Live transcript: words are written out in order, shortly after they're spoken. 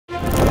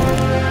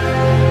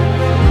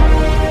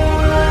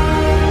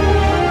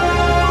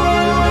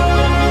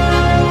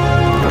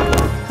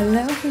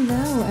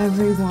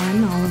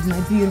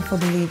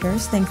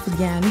viewers, thanks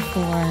again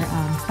for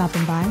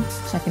stopping by,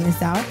 checking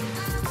this out.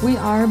 We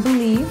are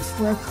Believe.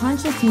 We're a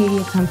conscious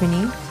media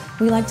company.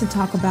 We like to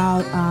talk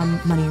about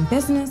money and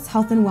business,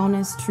 health and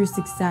wellness, true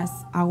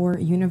success, our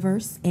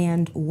universe,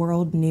 and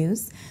world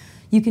news.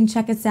 You can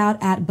check us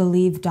out at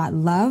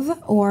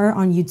believe.love or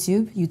on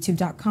YouTube,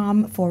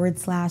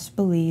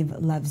 youtube.com/Believe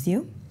Loves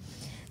You.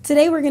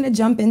 Today we're going to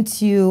jump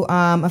into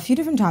a few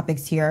different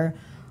topics here,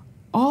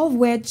 all of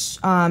which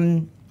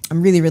I'm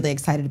really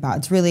excited about.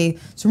 It's really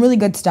some really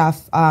good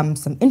stuff,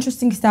 some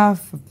interesting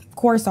stuff, of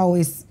course,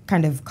 always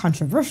kind of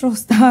controversial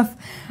stuff,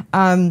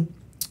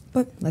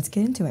 but let's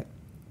get into it.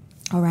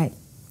 All right.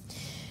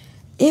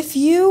 If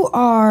you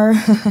are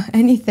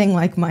anything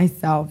like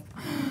myself,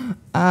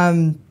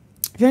 then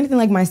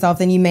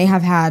you may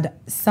have had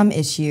some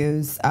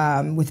issues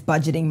with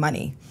budgeting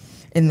money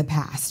in the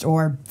past,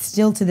 or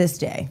still to this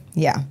day.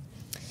 Yeah.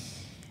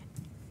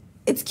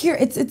 It's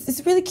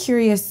a really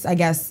curious, I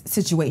guess,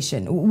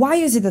 situation. Why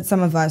is it that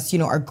some of us,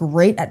 are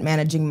great at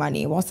managing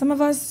money, while some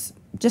of us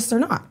just are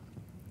not?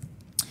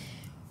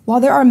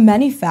 While there are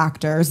many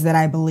factors that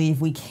I believe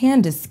we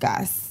can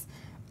discuss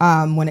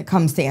when it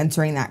comes to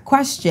answering that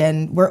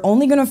question, we're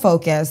only going to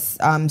focus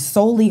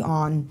solely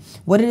on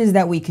what it is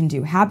that we can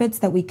do, habits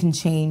that we can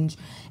change,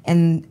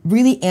 and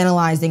really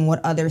analyzing what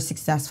other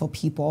successful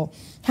people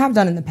have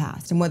done in the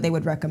past and what they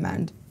would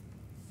recommend.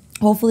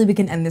 Hopefully we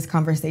can end this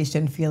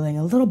conversation feeling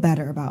a little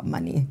better about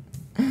money.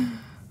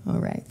 All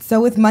right,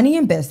 so with money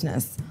and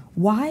business,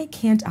 why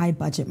can't I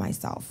budget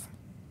myself?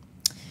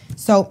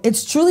 So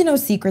it's truly no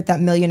secret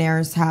that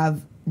millionaires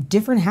have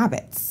different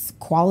habits,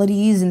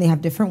 qualities, and they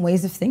have different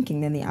ways of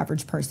thinking than the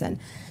average person.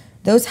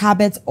 Those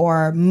habits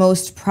are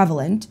most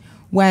prevalent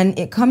when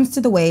it comes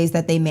to the ways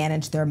that they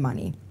manage their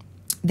money.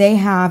 They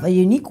have a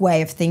unique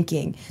way of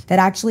thinking that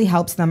actually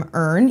helps them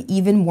earn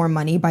even more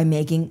money by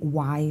making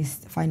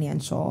wise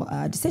financial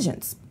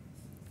decisions.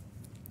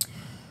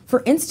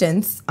 For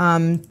instance,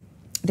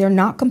 they're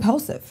not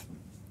compulsive.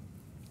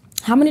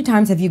 How many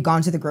times have you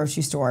gone to the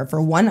grocery store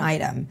for one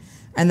item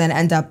and then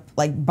end up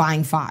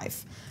buying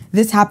 5?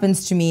 This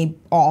happens to me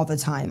all the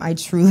time. I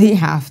truly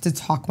have to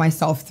talk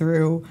myself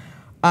through,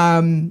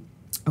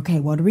 okay,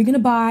 what are we gonna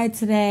buy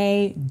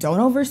today? Don't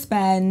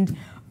overspend.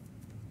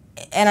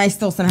 And I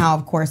still somehow,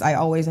 of course, I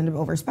always end up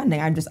overspending.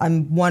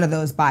 I'm one of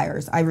those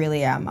buyers. I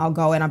really am. I'll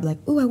go and I'll be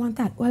like, ooh, I want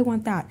that. Oh, I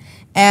want that.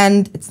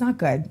 And it's not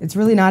good. It's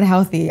really not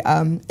healthy.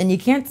 And you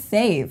can't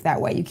save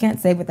that way. You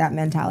can't save with that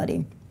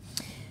mentality.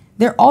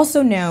 They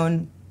also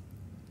know,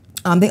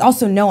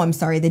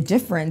 the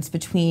difference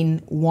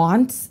between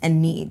wants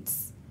and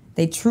needs.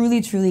 They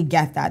truly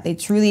get that. They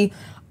truly,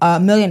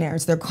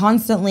 millionaires, they're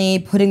constantly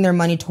putting their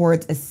money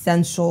towards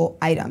essential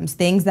items,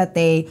 things that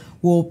they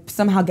will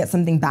somehow get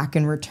something back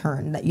in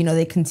return, that,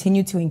 they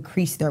continue to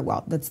increase their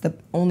wealth. That's the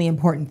only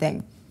important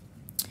thing.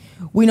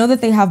 We know that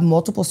they have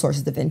multiple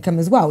sources of income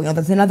as well. We know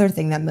that's another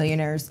thing that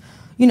millionaires,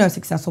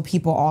 successful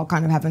people all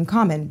kind of have in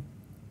common.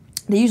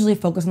 They usually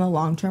focus on the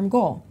long-term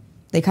goal.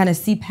 They kind of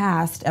see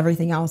past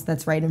everything else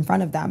that's right in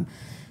front of them.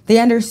 They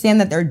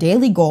understand that their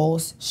daily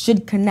goals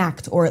should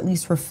connect or at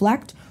least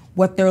reflect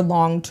what their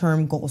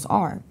long-term goals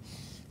are.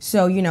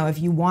 So, if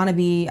you want to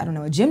be,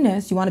 a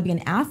gymnast, you want to be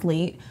an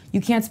athlete, you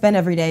can't spend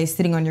every day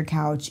sitting on your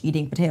couch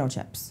eating potato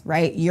chips,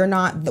 right?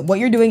 What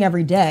you're doing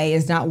every day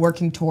is not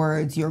working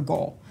towards your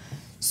goal.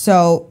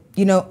 So,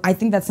 I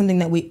think that's something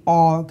that we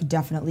all could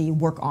definitely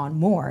work on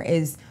more,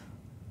 is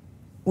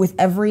with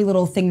every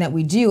little thing that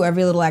we do,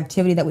 every little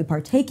activity that we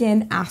partake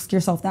in, ask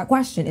yourself that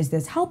question. Is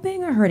this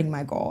helping or hurting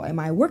my goal? Am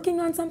I working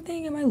on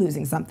something? Am I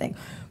losing something?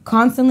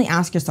 Constantly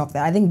ask yourself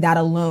that. I think that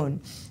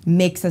alone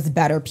makes us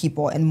better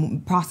people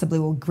and possibly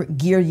will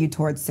gear you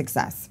towards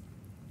success.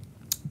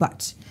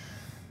 But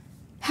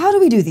how do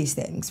we do these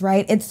things,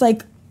 right? It's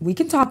like, we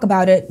can talk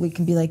about it. We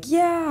can be like,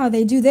 yeah,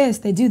 they do this,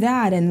 they do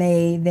that, and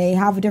they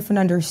have a different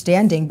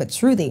understanding. But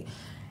truly,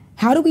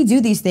 how do we do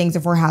these things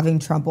if we're having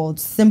trouble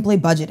simply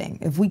budgeting?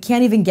 If we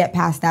can't even get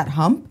past that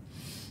hump,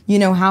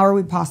 how are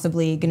we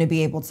possibly going to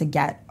be able to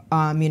get,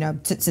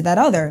 to that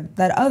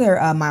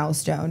other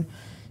milestone?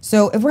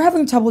 So if we're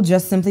having trouble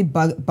just simply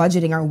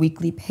budgeting our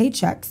weekly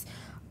paychecks,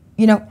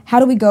 how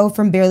do we go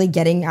from barely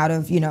getting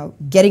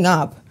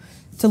up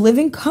to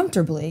living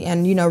comfortably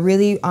and,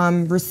 really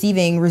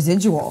receiving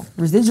residual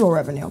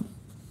revenue?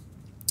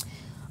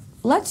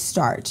 Let's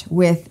start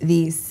with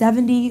the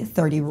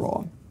 70-30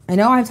 rule. I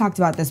know I've talked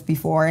about this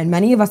before, and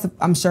many of us,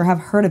 I'm sure, have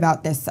heard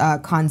about this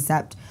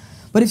concept.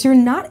 But if you're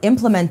not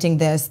implementing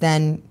this,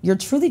 then you're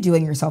truly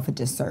doing yourself a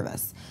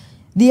disservice.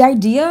 The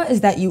idea is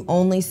that you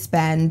only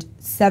spend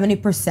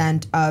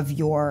 70% of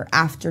your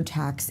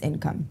after-tax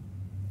income.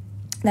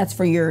 That's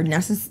for your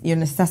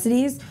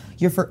necessities,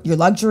 your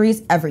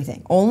luxuries,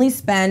 everything. Only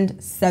spend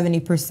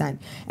 70%.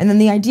 And then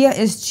the idea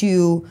is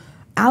to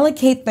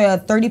allocate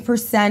the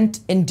 30%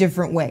 in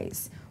different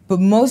ways. But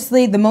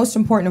mostly, the most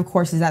important, of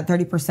course, is that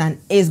 30%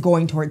 is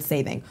going towards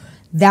saving.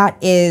 That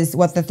is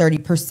what the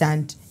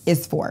 30%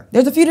 is for.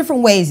 There's a few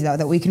different ways, though,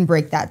 that we can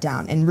break that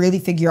down and really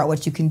figure out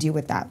what you can do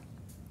with that.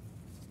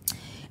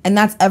 And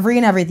that's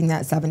everything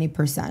that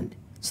 70%.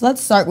 So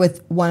let's start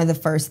with one of the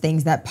first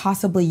things that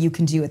possibly you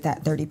can do with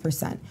that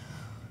 30%,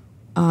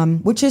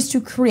 which is to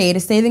create a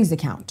savings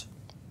account.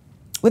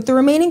 With the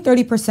remaining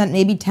 30%,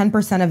 maybe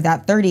 10% of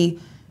that 30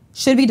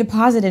 should be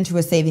deposited into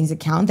a savings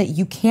account that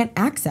you can't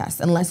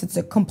access unless it's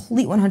a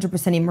complete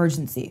 100%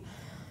 emergency.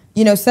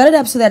 You know, set it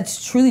up so that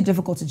it's truly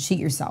difficult to cheat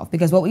yourself,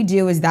 because what we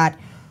do is that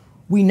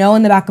we know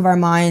in the back of our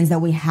minds that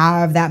we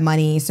have that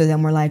money. So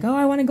then we're like, oh,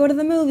 I want to go to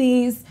the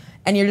movies.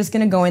 And you're just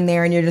going to go in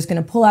there and you're just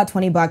going to pull out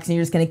 20 bucks and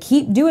you're just going to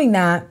keep doing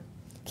that,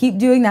 keep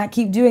doing that,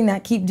 keep doing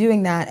that, keep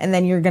doing that. And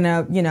then you're going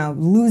to, you know,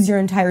 lose your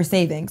entire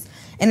savings.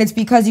 And it's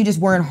because you just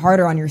weren't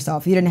harder on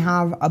yourself. You didn't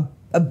have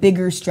a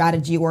bigger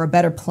strategy or a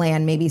better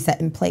plan maybe set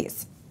in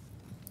place.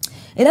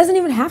 It doesn't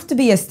even have to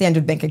be a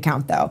standard bank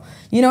account though.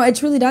 You know, it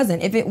truly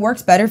doesn't. If it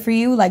works better for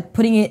you, like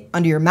putting it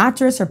under your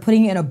mattress or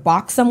putting it in a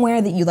box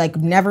somewhere that you like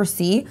never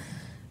see,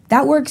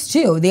 that works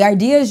too. The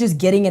idea is just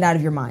getting it out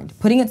of your mind,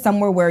 putting it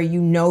somewhere where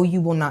you know you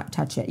will not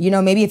touch it. You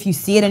know, maybe if you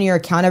see it in your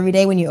account every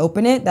day when you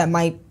open it, that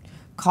might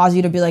cause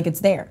you to be like,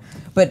 it's there.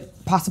 But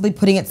possibly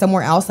putting it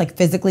somewhere else, like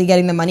physically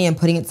getting the money and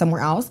putting it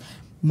somewhere else,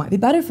 might be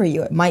better for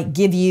you. It might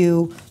give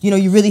you, you know,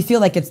 you really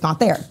feel like it's not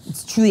there.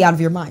 It's truly out of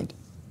your mind.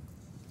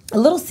 A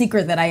little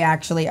secret that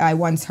I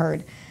once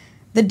heard,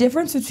 the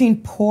difference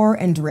between poor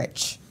and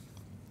rich.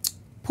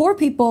 Poor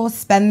people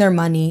spend their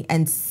money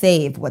and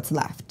save what's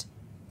left,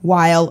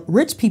 while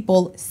rich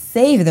people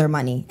save their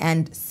money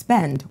and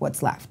spend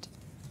what's left.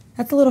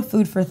 That's a little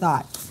food for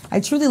thought. I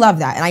truly love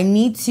that. And I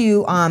need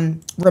to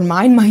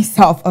remind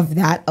myself of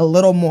that a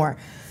little more.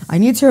 I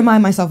need to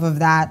remind myself of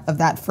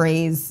that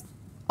phrase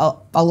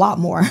a lot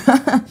more.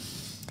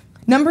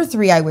 Number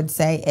 3, I would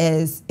say,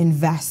 is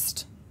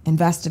invest.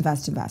 Invest,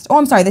 invest, invest. Oh,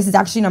 I'm sorry. This is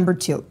actually number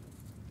 2.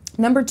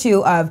 Number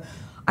 2 of,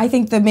 I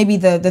think maybe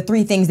the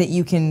 3 things that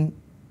you can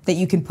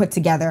put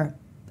together,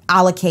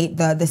 allocate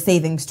the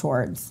savings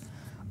towards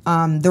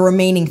the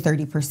remaining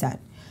 30%.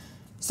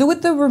 So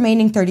with the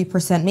remaining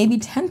 30%, maybe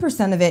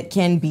 10% of it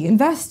can be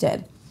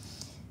invested.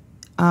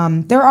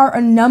 There are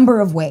a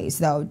number of ways,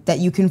 though, that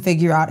you can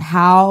figure out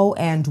how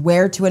and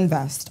where to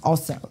invest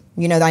also.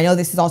 You know, I know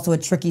this is also a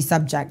tricky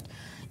subject.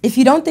 If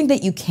you don't think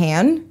that you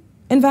can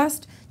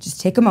invest,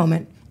 just take a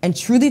moment and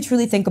truly,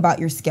 truly think about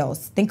your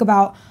skills. Think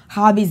about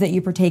hobbies that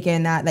you partake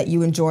in, that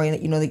you enjoy,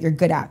 that you know that you're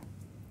good at.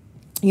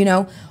 You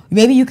know,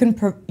 maybe you can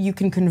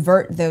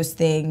convert those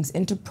things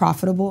into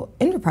profitable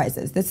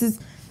enterprises.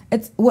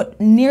 It's what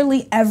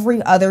nearly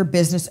every other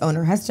business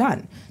owner has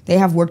done. They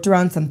have worked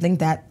around something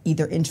that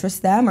either interests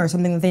them or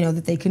something that they know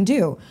that they can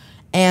do,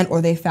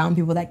 or they found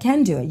people that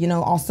can do it. You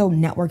know, also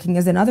networking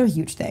is another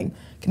huge thing.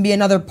 Can be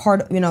another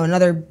part, you know,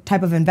 another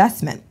type of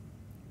investment.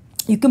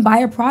 You can buy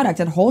a product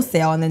at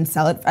wholesale and then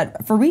sell it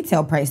for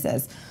retail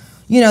prices.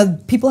 You know,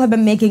 people have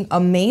been making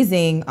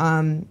amazing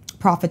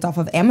profits off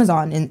of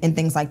Amazon and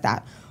things like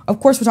that. Of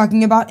course, we're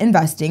talking about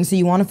investing, so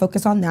you want to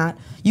focus on that.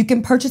 You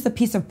can purchase a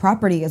piece of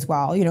property as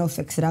well, you know,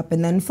 fix it up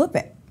and then flip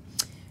it.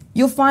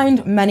 You'll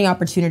find many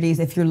opportunities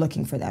if you're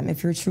looking for them,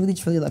 if you're truly,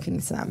 truly looking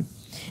for them.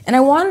 And I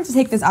wanted to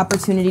take this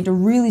opportunity to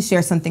really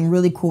share something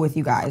really cool with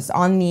you guys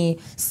on the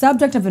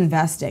subject of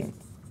investing.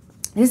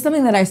 This is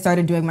something that I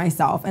started doing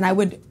myself, and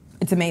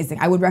it's amazing.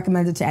 I would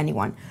recommend it to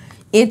anyone.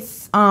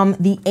 It's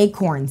the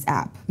Acorns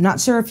app. Not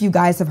sure if you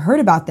guys have heard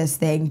about this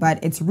thing,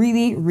 but it's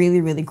really,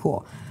 really, really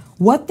cool.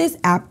 What this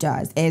app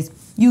does is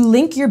you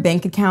link your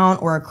bank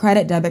account or a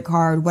credit, debit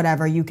card,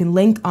 whatever. You can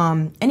link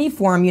any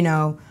form, you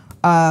know,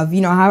 of,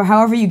 you know,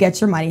 however you get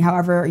your money,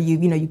 however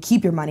you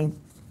keep your money.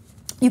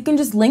 You can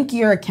just link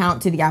your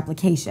account to the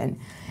application.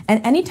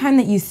 And anytime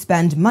that you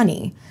spend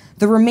money,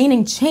 the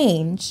remaining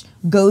change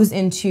goes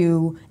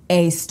into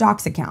a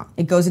stocks account.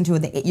 It goes into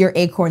your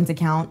Acorns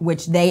account,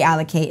 which they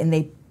allocate, and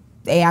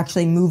they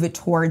actually move it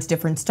towards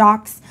different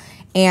stocks,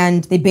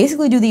 and they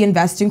basically do the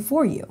investing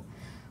for you.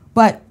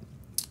 But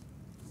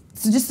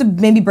so just to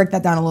maybe break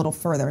that down a little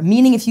further,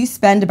 meaning if you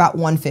spend about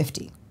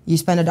 $1.50, you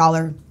spend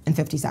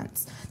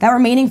 $1.50, that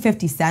remaining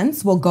 50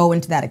 cents will go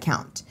into that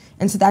account.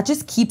 And so that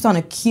just keeps on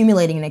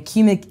accumulating and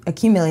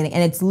accumulating,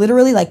 and it's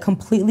literally like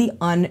completely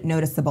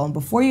unnoticeable. And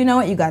before you know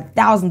it, you got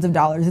thousands of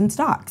dollars in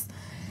stocks.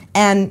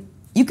 And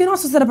you can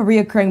also set up a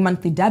reoccurring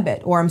monthly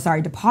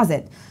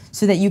deposit,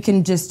 so that you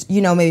can just,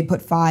 you know, maybe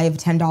put $5,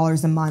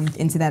 $10 a month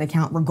into that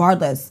account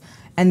regardless,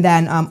 and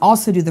then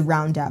also do the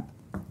roundup.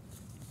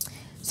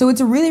 So it's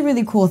a really,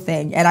 really cool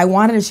thing, and I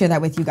wanted to share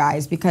that with you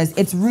guys because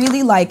it's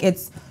really like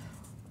it's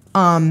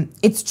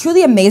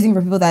truly amazing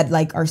for people that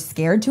like are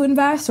scared to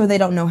invest, or they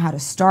don't know how to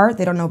start,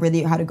 they don't know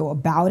really how to go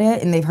about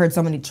it, and they've heard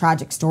so many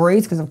tragic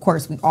stories, because of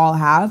course we all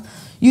have.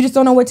 You just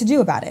don't know what to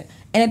do about it.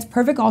 And it's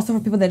perfect also for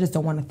people that just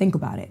don't want to think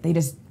about it.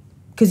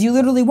 Because you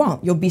literally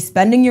won't. You'll be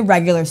spending your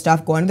regular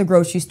stuff, going to the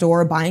grocery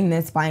store, buying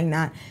this, buying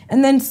that,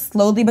 and then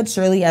slowly but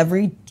surely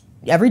every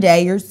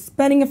day you're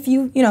spending a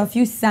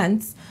few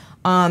cents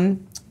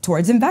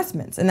towards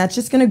investments, and that's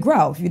just going to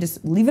grow. If you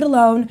just leave it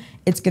alone,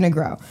 it's going to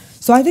grow.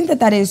 So I think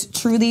that is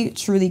truly,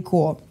 truly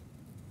cool.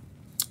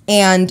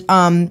 And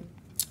I'm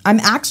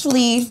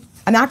actually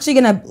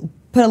going to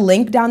put a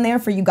link down there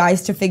for you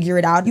guys to figure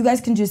it out. You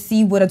guys can just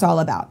see what it's all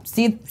about.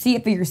 See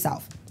it for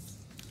yourself.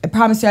 I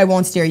promise you I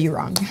won't steer you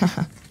wrong.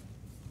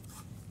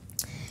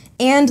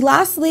 And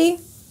lastly,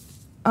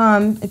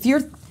 if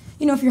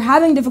you're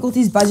having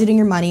difficulties budgeting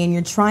your money and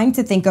you're trying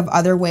to think of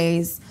other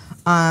ways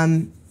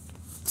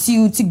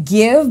to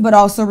give, but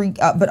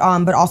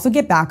also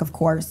get back, of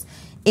course,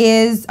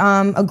 is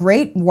a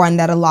great one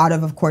that a lot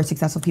of course,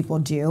 successful people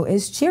do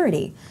is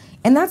charity.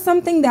 And that's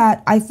something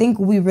that I think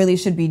we really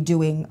should be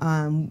doing.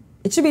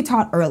 It should be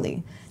taught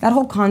early, that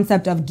whole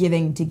concept of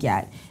giving to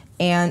get.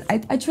 And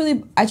I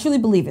truly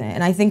believe in it,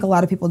 and I think a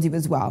lot of people do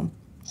as well.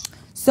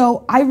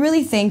 So I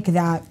really think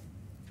that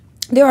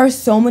there are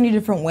so many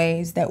different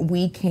ways that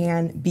we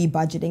can be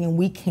budgeting and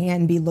we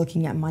can be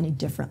looking at money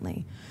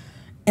differently.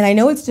 And I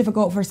know it's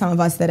difficult for some of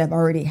us that have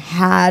already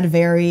had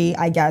very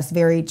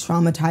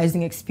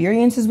traumatizing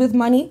experiences with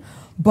money,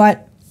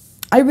 but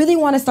I really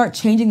want to start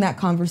changing that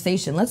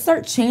conversation. Let's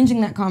start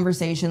changing that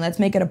conversation. Let's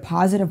make it a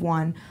positive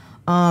one,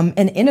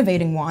 an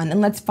innovating one,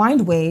 and let's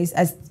find ways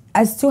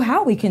as to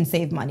how we can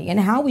save money and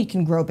how we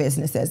can grow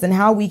businesses and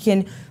how we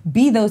can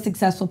be those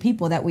successful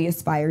people that we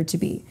aspire to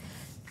be.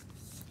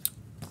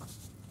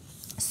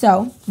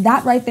 So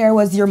that right there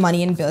was your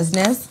money in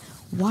business.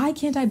 Why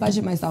can't I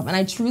budget myself? And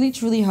I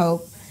truly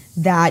hope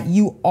that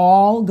you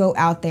all go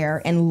out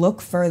there and look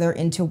further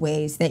into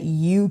ways that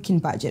you can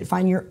budget.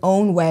 Find your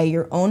own way,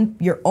 your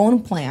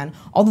own plan.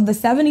 Although the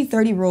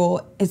 70-30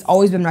 rule has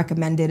always been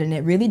recommended and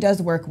it really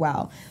does work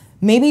well.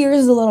 Maybe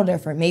yours is a little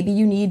different. Maybe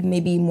you need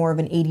more of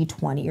an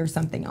 80-20 or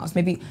something else.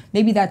 Maybe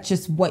that's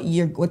just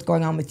what's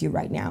going on with you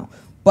right now.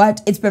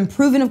 But it's been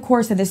proven, of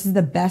course, that this is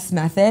the best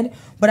method.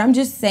 But I'm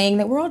just saying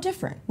that we're all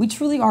different. We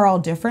truly are all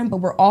different, but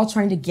we're all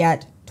trying to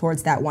get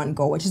towards that one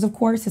goal, which is, of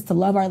course, is to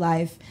love our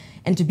life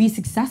and to be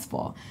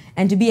successful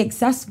and to be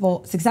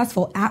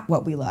successful at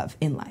what we love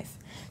in life.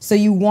 So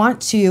you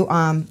want to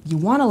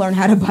learn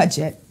how to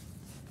budget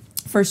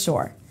for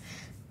sure.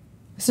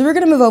 So we're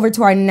going to move over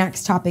to our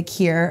next topic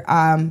here,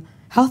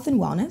 health and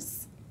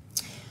wellness.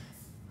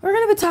 We're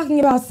going to be talking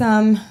about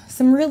some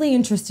really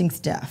interesting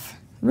stuff.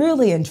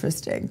 Really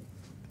interesting.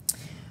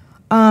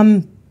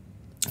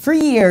 For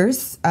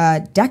years,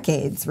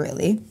 decades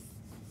really,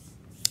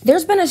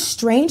 there's been a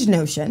strange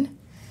notion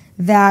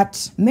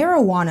that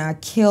marijuana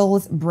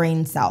kills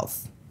brain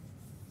cells.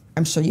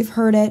 I'm sure you've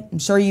heard it. I'm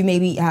sure you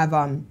maybe have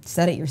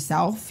said it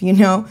yourself, you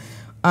know.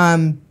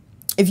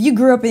 If you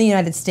grew up in the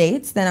United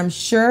States, then I'm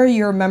sure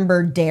you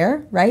remember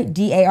DARE, right?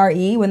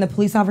 DARE, when the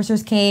police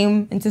officers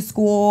came into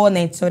school and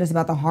they showed us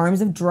about the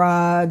harms of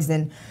drugs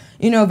and,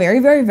 you know, very,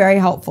 very, very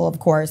helpful, of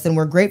course, and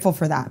we're grateful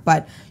for that.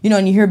 But, you know,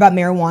 and you hear about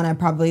marijuana,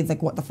 probably it's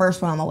like the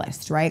first one on the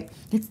list, right?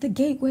 It's the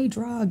gateway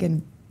drug,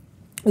 and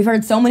we've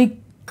heard so many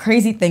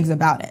crazy things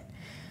about it.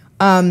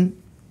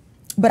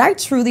 But I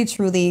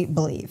truly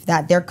believe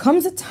that there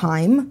comes a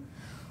time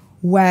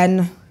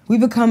when we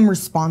become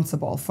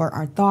responsible for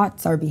our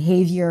thoughts, our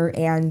behavior,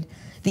 and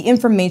the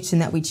information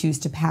that we choose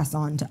to pass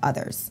on to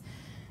others.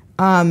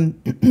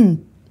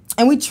 And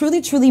we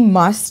truly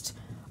must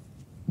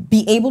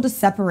be able to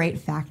separate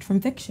fact from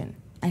fiction.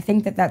 I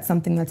think that that's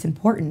something that's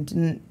important,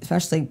 and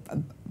especially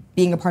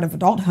being a part of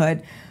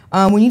adulthood,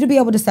 we need to be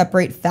able to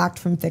separate fact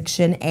from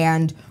fiction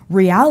and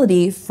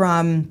reality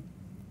from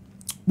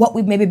what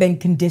we've maybe been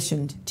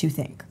conditioned to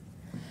think.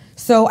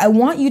 So I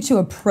want you to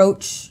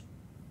approach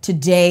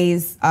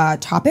today's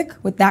topic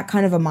with that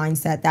kind of a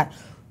mindset, that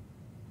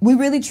we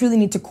really truly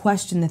need to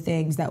question the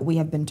things that we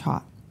have been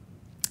taught,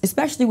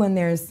 especially when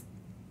there's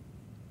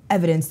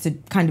evidence to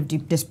kind of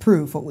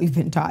disprove what we've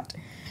been taught.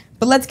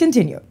 But let's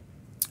continue.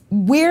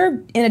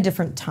 We're in a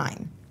different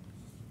time.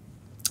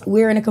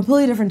 We're in a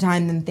completely different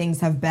time than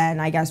things have been,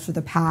 I guess, for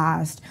the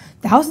past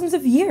thousands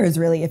of years,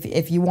 really,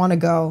 if you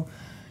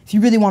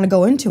really want to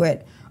go into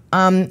it.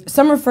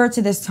 Some refer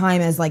to this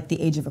time as like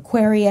the age of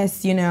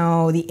Aquarius, you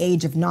know, the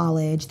age of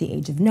knowledge, the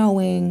age of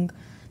knowing,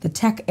 the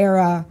tech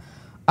era,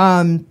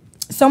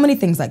 so many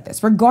things like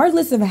this.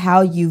 Regardless of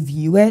how you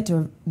view it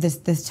or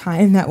this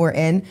time that we're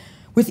in,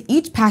 with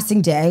each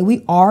passing day,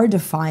 we are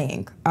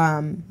defying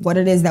what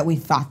it is that we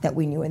thought that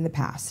we knew in the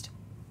past.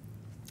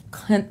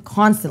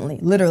 Constantly,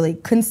 literally,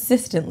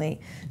 consistently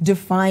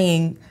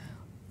defying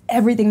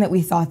everything that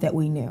we thought that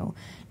we knew.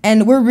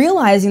 And we're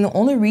realizing the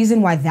only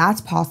reason why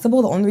that's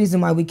possible, the only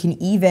reason why we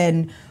can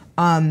even,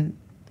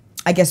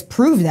 I guess,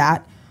 prove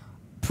that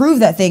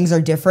things are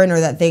different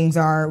or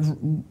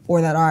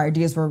that our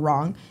ideas were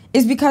wrong,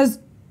 is because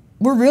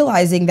we're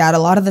realizing that a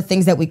lot of the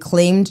things that we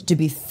claimed to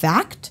be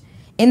fact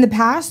in the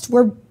past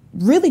were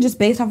really just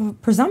based off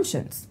of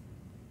presumptions.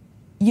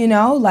 You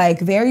know, like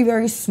very,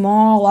 very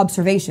small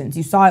observations.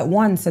 You saw it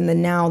once and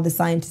then now the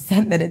scientists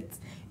said that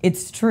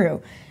it's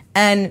true.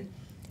 And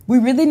we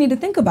really need to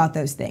think about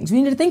those things.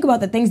 We need to think about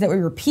the things that we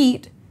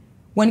repeat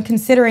when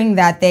considering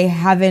that they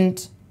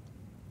haven't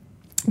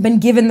been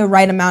given the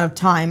right amount of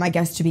time, I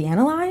guess, to be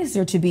analyzed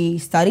or to be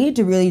studied,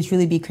 to really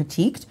truly be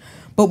critiqued,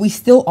 but we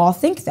still all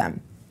think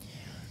them.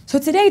 So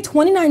today,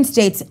 29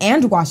 states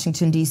and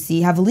Washington,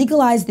 D.C. have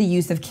legalized the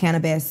use of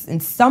cannabis in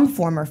some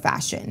form or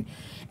fashion.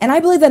 And I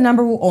believe that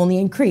number will only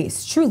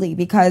increase, truly,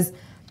 because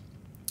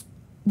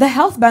the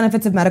health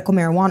benefits of medical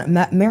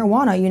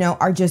marijuana, you know,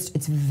 are just,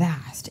 it's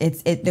vast.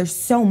 There's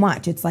so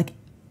much. It's like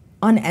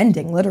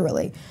unending,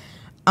 literally.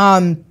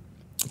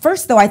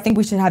 First, though, I think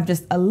we should have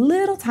just a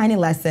little tiny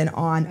lesson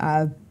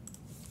on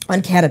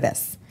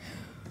cannabis.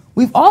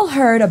 We've all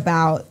heard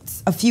about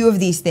a few of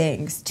these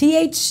things: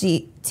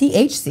 THC,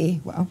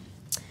 well,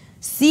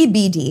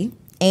 CBD,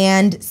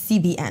 and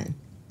CBN.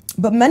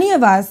 But many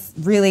of us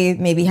really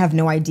maybe have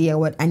no idea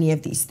what any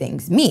of these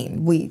things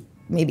mean. We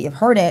maybe have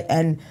heard it,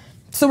 and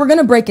so we're going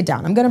to break it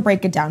down. I'm going to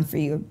break it down for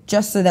you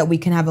just so that we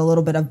can have a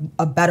little bit of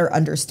a better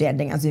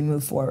understanding as we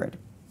move forward.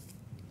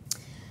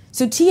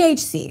 So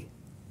THC,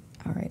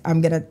 all right, I'm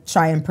going to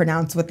try and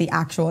pronounce what the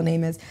actual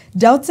name is: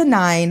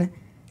 delta-9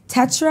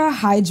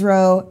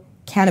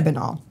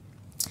 tetrahydrocannabinol.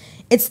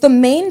 It's the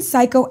main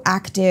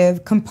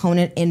psychoactive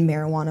component in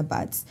marijuana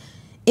buds.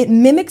 It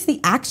mimics the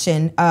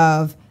action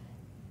of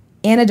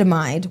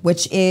anandamide,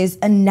 which is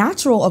a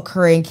natural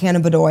occurring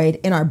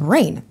cannabinoid in our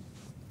brain.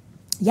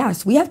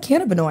 Yes, we have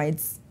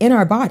cannabinoids in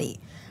our body.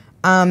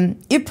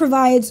 It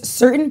provides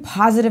certain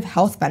positive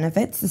health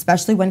benefits,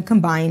 especially when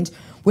combined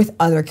with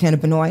other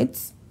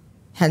cannabinoids,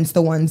 hence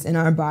the ones in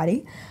our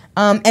body,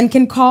 and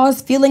can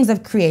cause feelings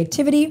of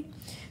creativity,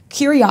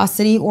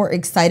 curiosity, or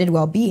excited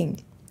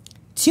well-being.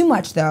 Too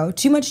much, though,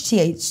 too much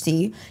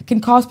THC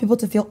can cause people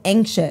to feel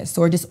anxious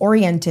or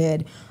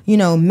disoriented, you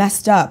know,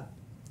 messed up.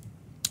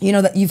 You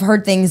know, that you've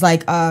heard things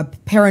like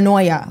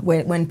paranoia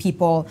when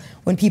people,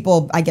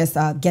 I guess,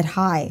 get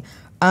high.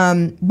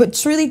 But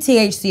truly,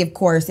 THC, of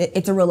course,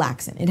 it's a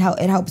relaxant. It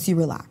helps you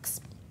relax.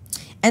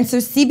 And so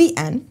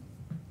CBN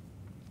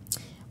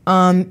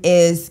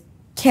is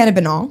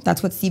cannabinol.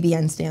 That's what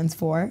CBN stands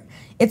for.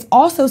 It's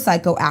also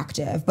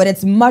psychoactive, but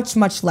it's much,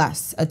 much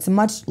less. It's a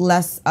much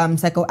less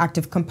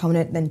psychoactive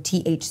component than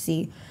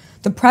THC.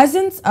 The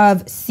presence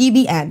of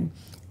CBN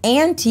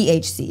and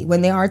THC,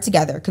 when they are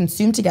together,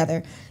 consumed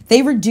together,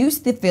 they reduce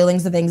the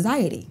feelings of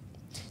anxiety.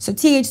 So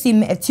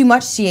THC, if too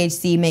much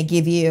THC may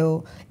give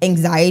you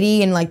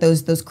anxiety and like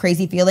those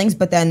crazy feelings,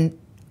 but then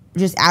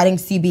just adding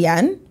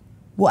CBN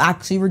will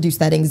actually reduce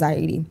that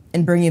anxiety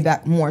and bring you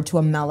back more to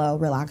a mellow,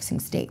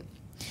 relaxing state.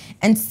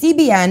 And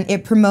CBN,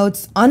 it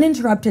promotes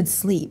uninterrupted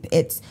sleep.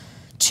 It's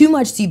too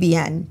much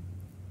CBN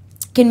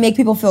can make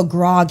people feel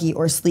groggy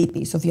or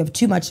sleepy. So if you have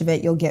too much of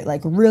it, you'll get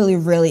like really,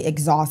 really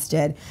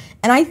exhausted.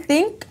 And I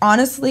think,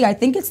 honestly, I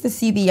think it's the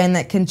CBN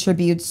that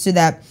contributes to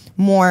that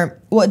more,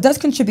 well, it does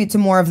contribute to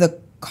more of the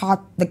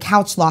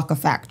couch lock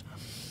effect.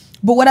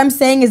 But what I'm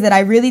saying is that I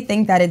really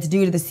think that it's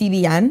due to the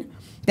CBN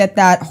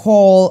that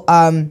whole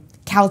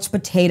couch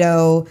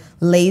potato,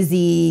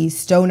 lazy,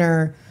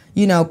 stoner,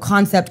 you know,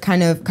 concept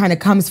kind of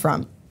comes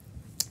from.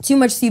 Too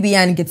much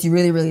CBN gets you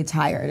really, really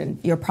tired, and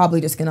you're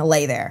probably just gonna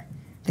lay there.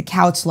 The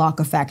couch lock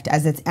effect,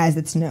 as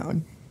it's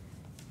known.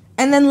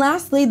 And then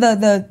lastly,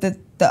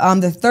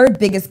 the third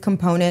biggest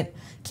component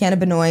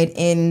cannabinoid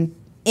in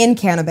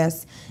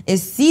cannabis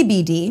is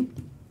CBD,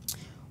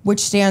 which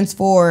stands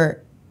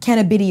for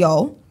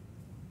cannabidiol,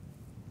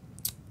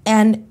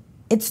 and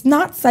it's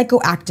not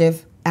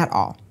psychoactive at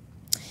all.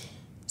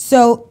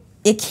 So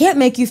it can't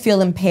make you feel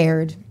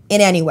impaired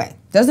in any way.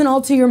 Doesn't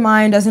alter your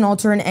mind, doesn't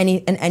alter in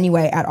any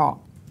way at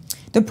all.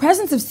 The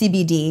presence of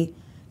CBD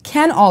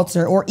can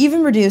alter or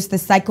even reduce the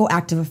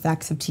psychoactive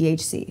effects of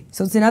THC.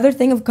 So it's another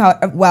thing like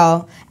the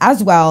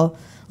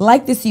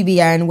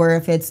CBN, where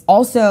if it's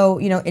also,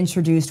 you know,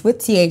 introduced with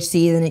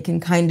THC, then it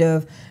kind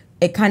of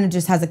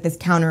just has like this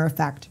counter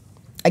effect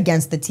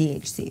against the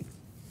THC,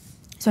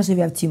 especially if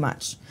you have too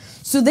much.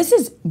 So this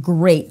is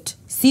great.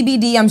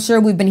 CBD, I'm sure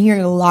we've been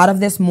hearing a lot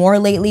of this more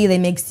lately. They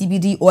make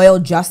CBD oil,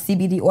 just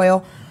CBD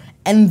oil.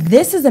 And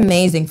this is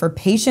amazing for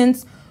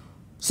patients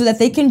so that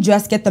they can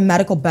just get the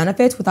medical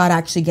benefits without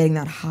actually getting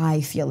that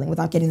high feeling,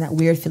 without getting that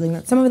weird feeling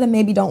that some of them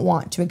maybe don't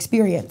want to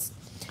experience.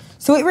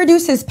 So it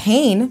reduces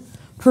pain,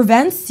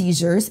 prevents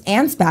seizures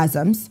and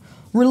spasms,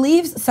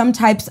 relieves some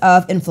types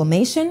of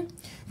inflammation,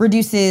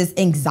 reduces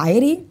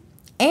anxiety,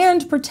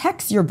 and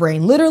protects your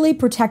brain, literally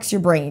protects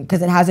your brain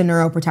because it has a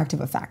neuroprotective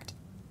effect.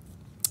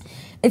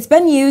 It's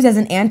been used as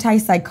an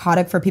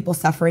antipsychotic for people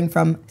suffering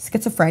from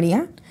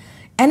schizophrenia,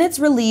 and it's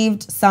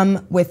relieved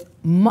some with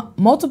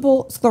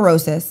multiple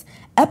sclerosis,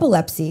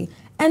 epilepsy,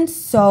 and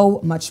so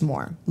much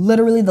more.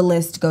 Literally, the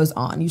list goes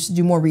on. You should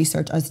do more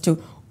research as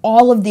to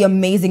all of the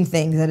amazing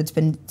things that it's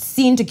been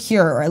seen to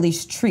cure or at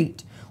least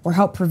treat or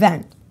help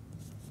prevent.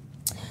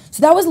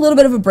 So that was a little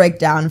bit of a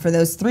breakdown for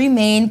those three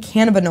main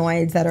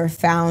cannabinoids that are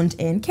found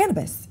in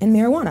cannabis, in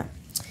marijuana.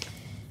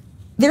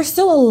 There's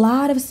still a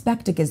lot of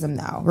skepticism,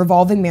 though,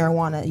 revolving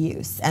marijuana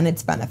use and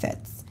its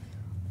benefits.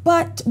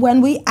 But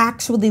when we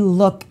actually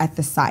look at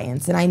the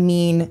science, and I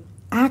mean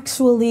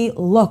actually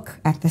look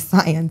at the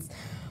science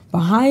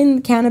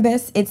behind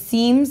cannabis, it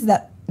seems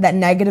that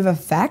negative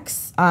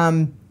effects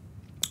are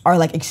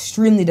like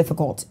extremely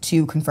difficult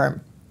to confirm.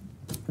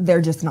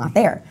 They're just not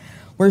there.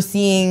 We're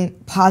seeing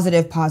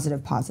positive,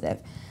 positive, positive.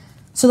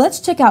 So let's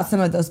check out some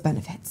of those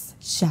benefits,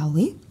 shall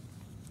we?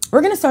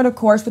 We're going to start, of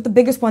course, with the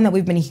biggest one that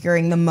we've been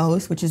hearing the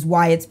most, which is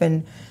why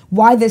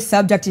this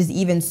subject is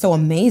even so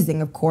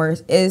amazing, of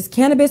course, is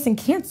cannabis and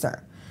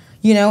cancer,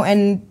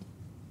 and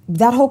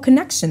that whole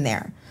connection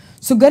there.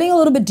 So getting a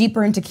little bit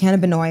deeper into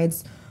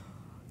cannabinoids,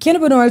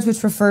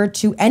 which refer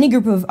to any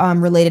group of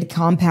related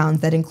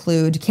compounds that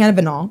include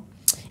cannabinol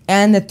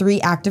and the 3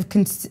 active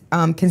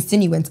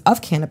constituents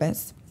of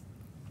cannabis,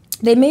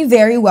 they may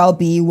very well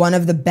be one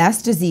of the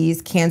best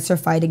disease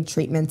cancer-fighting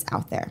treatments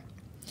out there.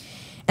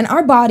 And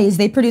our bodies,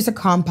 they produce a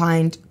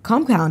compound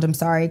called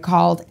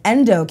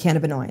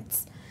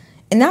endocannabinoids.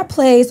 And that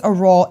plays a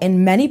role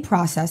in many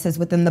processes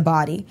within the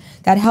body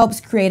that helps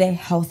create a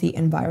healthy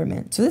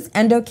environment. So this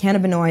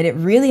endocannabinoid, it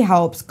really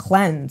helps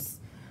cleanse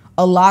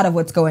a lot of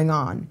what's going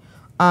on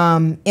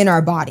in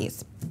our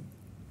bodies.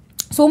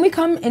 So when we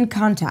come in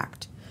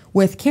contact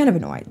with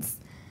cannabinoids,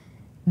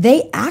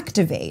 they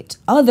activate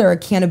other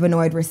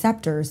cannabinoid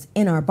receptors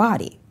in our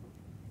body.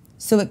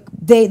 So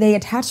they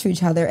attach to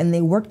each other and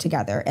they work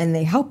together and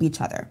they help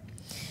each other.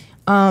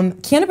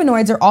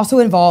 Cannabinoids are also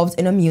involved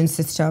in immune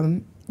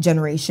system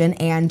generation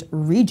and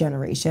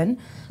regeneration.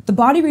 The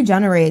body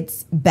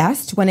regenerates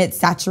best when it's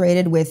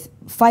saturated with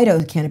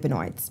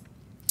phytocannabinoids.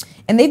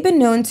 And they've been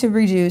known to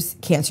reduce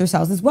cancer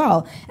cells as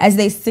well, as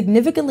they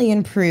significantly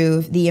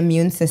improve the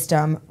immune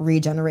system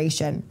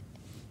regeneration.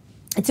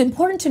 It's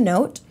important to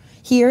note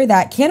here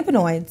that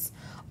cannabinoids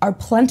are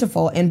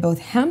plentiful in both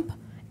hemp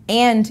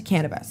and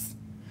cannabis.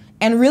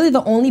 And really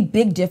the only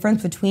big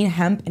difference between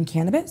hemp and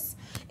cannabis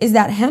is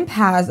that hemp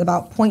has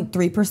about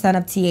 0.3%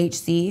 of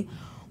THC,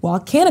 while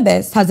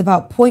cannabis has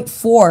about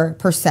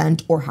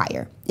 0.4% or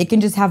higher. It can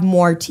just have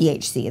more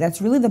THC.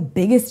 That's really the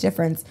biggest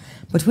difference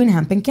between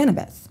hemp and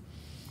cannabis.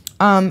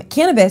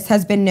 Cannabis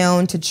has been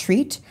known to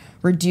treat,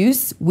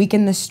 reduce,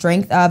 weaken the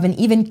strength of, and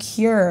even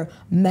cure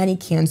many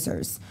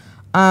cancers.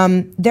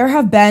 There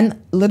have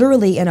been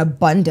literally an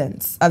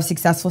abundance of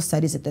successful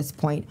studies at this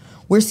point.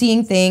 We're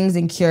seeing things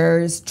and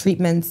cures,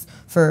 treatments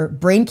for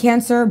brain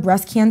cancer,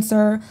 breast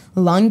cancer,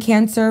 lung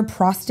cancer,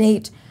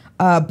 prostate,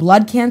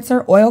 blood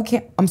cancer,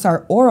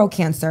 oral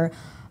cancer,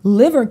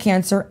 liver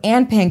cancer,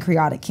 and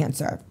pancreatic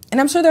cancer. And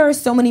I'm sure there are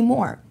so many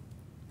more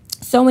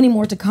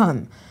to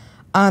come.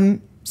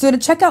 So to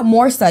check out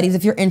more studies,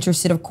 if you're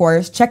interested, of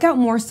course, check out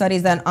more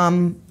studies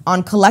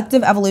on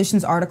Collective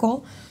Evolution's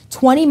article,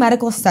 20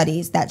 medical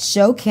studies that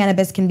show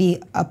cannabis can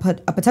be a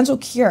potential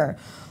cure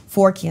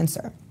for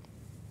cancer.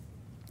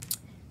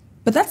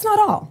 But that's not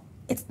all.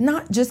 It's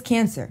not just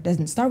cancer. It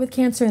doesn't start with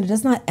cancer and it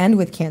does not end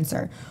with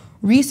cancer.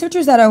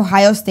 Researchers at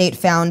Ohio State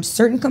found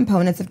certain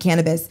components of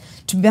cannabis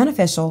to be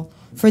beneficial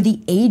for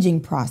the aging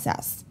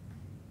process,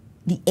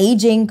 the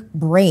aging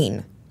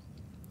brain,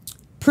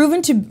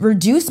 proven to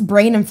reduce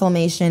brain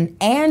inflammation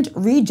and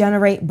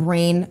regenerate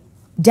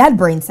dead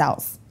brain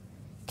cells.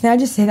 Can I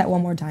just say that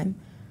one more time?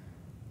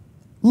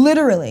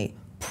 Literally,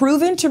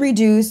 proven to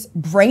reduce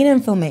brain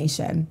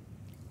inflammation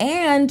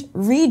and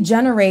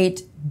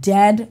regenerate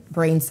dead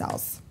brain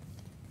cells.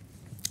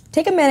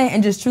 Take a minute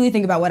and just truly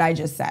think about what I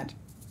just said.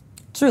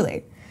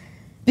 Truly.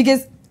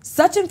 Because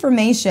such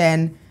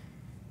information,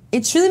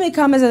 it truly may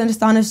come as an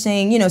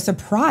astonishing,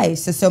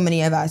 surprise to so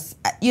many of us,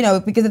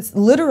 because it's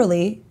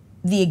literally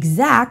the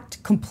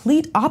exact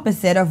complete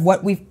opposite of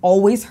what we've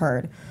always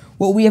heard,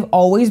 what we have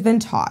always been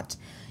taught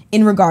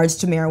in regards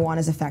to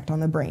marijuana's effect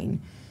on the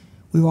brain.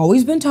 We've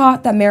always been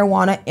taught that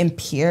marijuana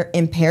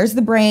impairs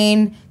the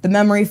brain, the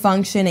memory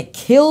function, it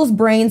kills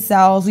brain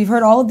cells. We've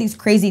heard all of these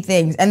crazy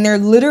things, and they're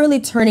literally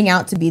turning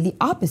out to be the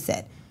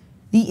opposite,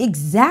 the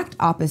exact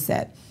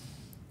opposite.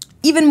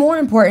 Even more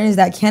important is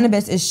that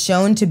cannabis is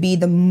shown to be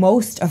the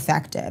most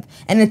effective,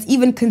 and it's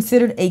even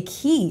considered a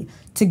key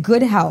to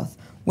good health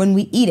when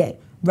we eat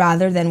it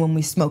rather than when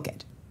we smoke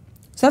it.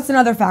 So that's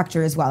another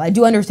factor as well. I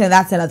do understand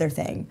that's another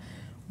thing.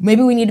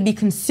 Maybe we need to be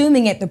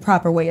consuming it the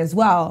proper way as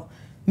well.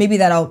 Maybe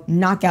that'll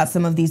knock out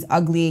some of these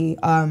ugly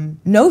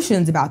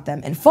notions about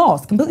them and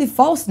completely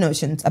false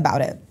notions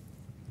about it.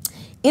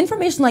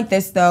 Information like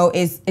this, though,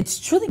 it's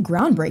truly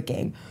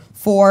groundbreaking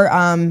for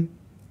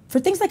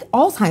things like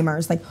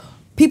Alzheimer's. Like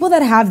people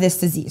that have this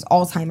disease,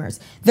 Alzheimer's,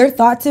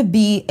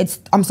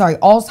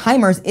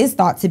 Alzheimer's is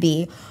thought to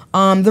be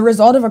the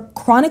result of a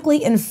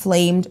chronically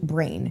inflamed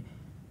brain.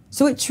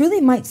 So it truly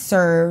might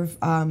serve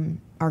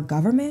our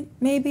government,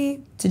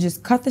 maybe, to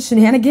just cut the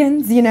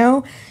shenanigans,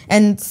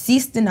 and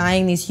cease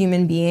denying these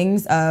human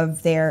beings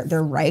of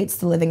their rights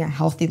to living a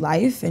healthy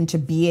life and to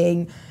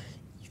being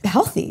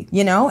healthy,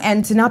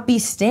 and to not be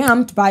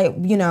stamped by,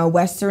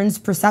 Western's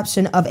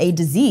perception of a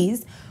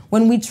disease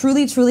when we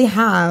truly, truly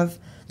have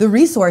the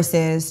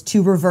resources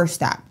to reverse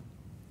that.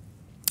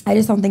 I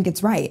just don't think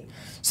it's right.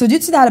 So due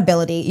to that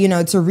ability, to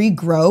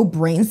regrow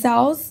brain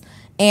cells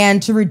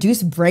and to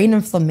reduce brain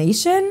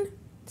inflammation,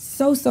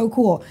 so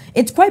cool.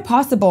 It's quite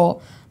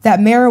possible that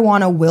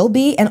marijuana will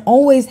be and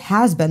always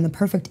has been the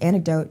perfect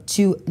antidote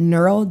to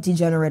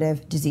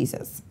neurodegenerative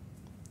diseases.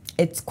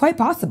 It's quite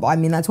possible. I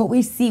mean, that's what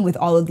we see with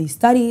all of these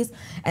studies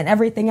and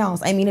everything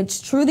else. I mean,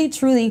 it's truly,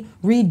 truly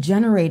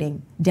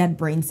regenerating dead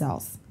brain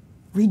cells.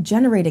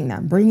 regenerating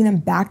them, bringing them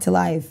back to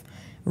life,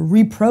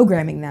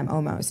 reprogramming them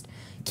almost.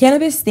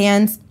 Cannabis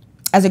stands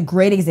as a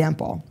great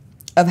example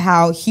of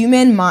how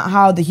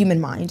the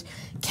human mind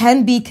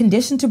can be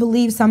conditioned to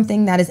believe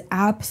something that is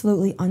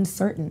absolutely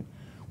uncertain.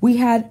 We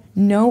had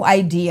no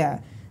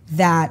idea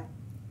that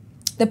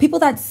the people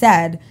that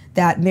said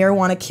that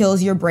marijuana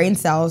kills your brain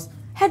cells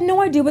had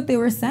no idea what they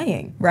were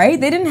saying, right?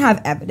 They didn't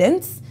have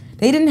evidence.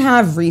 They didn't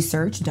have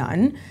research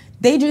done.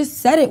 They just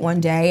said it one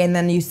day, and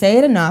then you say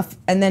it enough,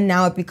 and then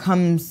now it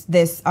becomes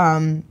this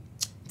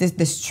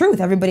this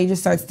truth. Everybody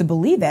just starts to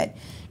believe it.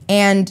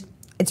 And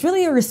it's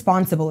really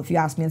irresponsible, if you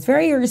ask me. It's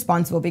very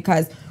irresponsible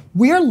because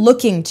we're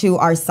looking to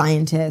our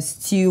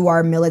scientists, to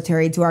our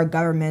military, to our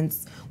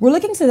governments. We're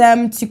looking to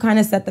them to kind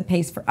of set the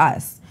pace for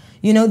us.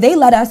 You know, they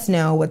let us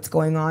know what's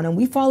going on and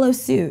we follow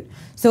suit.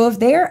 So if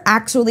they're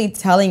actually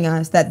telling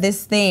us that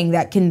this thing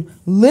that can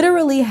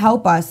literally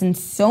help us in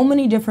so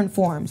many different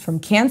forms, from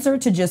cancer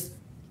to just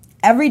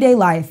everyday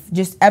life,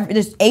 just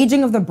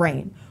aging of the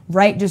brain,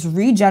 right? Just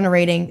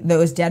regenerating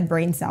those dead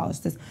brain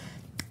cells.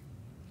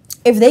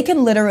 If they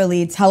can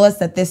literally tell us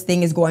that this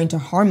thing is going to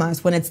harm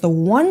us when it's the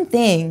one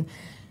thing,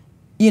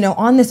 you know,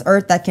 on this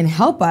earth that can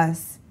help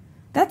us,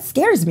 that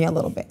scares me a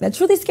little bit. That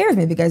truly scares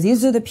me because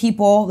these are the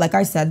people, like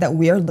I said, that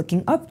we are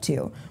looking up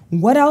to.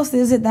 What else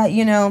is it that,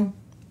 you know,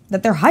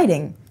 that they're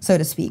hiding, so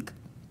to speak?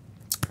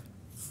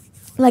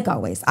 Like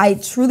always, I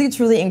truly,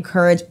 truly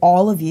encourage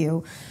all of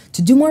you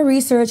to do more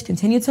research,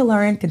 continue to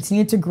learn,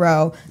 continue to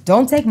grow.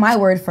 Don't take my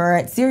word for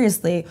it.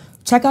 Seriously,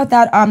 check out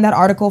that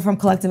article from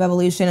Collective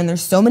Evolution, and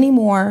there's so many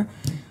more.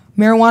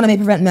 Marijuana may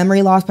prevent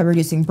memory loss by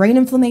reducing brain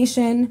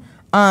inflammation.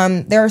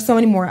 There are so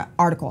many more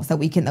articles that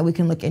we can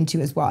look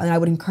into as well, and I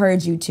would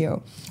encourage you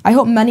to. I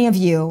hope many of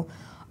you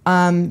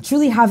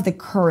truly have the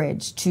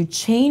courage to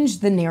change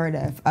the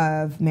narrative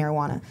of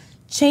marijuana,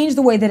 change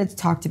the way that it's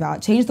talked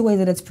about, change the way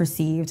that it's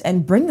perceived,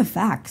 and bring the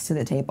facts to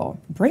the table.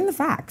 Bring the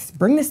facts,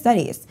 bring the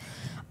studies.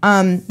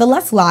 The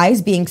less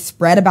lies being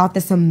spread about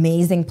this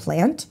amazing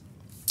plant.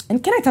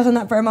 And can I touch on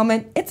that for a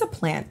moment? It's a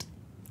plant,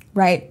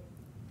 right?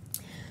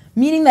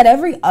 Meaning that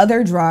every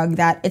other drug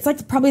it's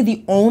like probably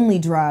the only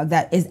drug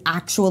that is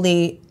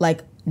actually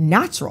like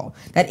natural,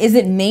 that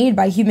isn't made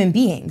by human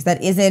beings,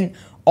 that isn't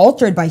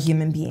altered by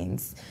human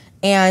beings.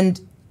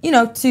 And, you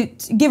know, to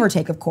give or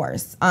take, of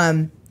course.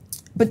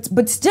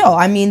 But still,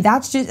 I mean,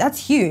 that's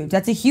huge.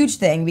 That's a huge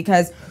thing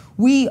because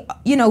we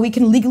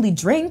can legally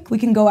drink. We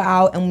can go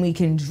out and we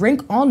can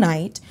drink all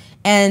night.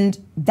 And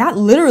that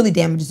literally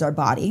damages our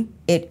body.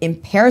 It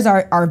impairs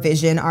our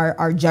vision,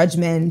 our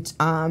judgment.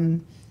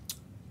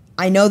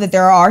 I know that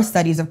there are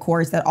studies, of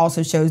course, that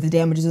also shows the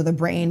damages of the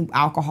brain,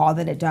 alcohol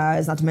that it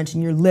does, not to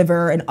mention your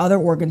liver and other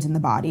organs in the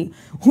body.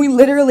 We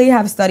literally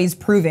have studies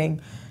proving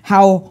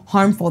how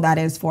harmful that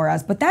is for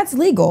us. But that's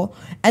legal.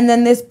 And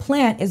then this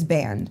plant is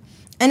banned.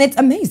 And it's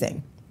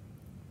amazing.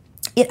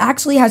 It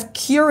actually has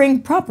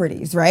curing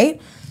properties,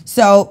 right?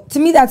 So to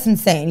me, that's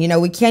insane. You know,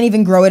 we can't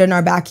even grow it in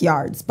our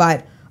backyards.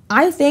 But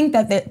I think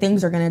that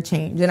things are going to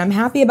change. And I'm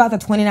happy about the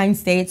 29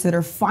 states that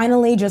are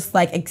finally just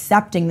like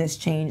accepting this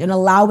change and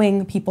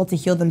allowing people to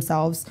heal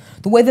themselves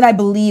the way that I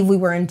believe we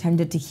were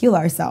intended to heal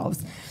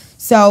ourselves.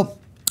 So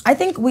I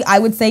think I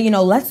would say, you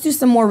know, let's do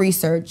some more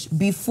research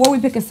before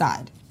we pick a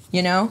side,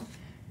 you know,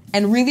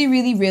 and really,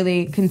 really,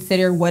 really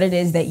consider what it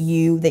is that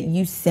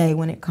you say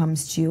when it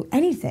comes to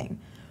anything.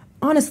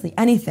 Honestly,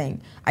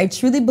 anything. I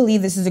truly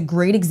believe this is a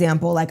great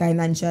example, like I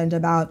mentioned,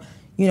 about,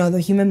 you know, the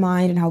human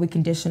mind and how we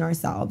condition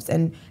ourselves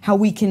and how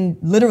we can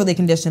literally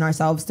condition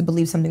ourselves to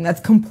believe something that's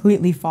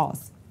completely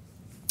false.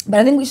 But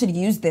I think we should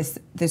use this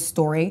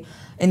story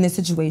in this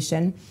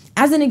situation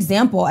as an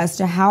example as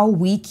to how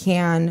we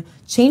can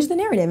change the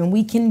narrative and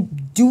we can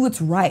do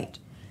what's right.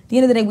 At the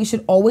end of the day, we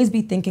should always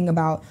be thinking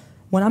about,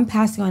 when I'm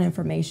passing on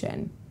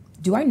information,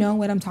 do I know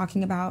what I'm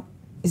talking about?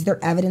 Is there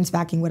evidence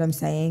backing what I'm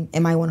saying?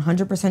 Am I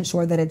 100%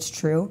 sure that it's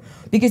true?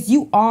 Because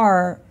you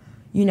are,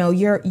 you know,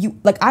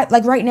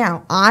 like right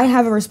now, I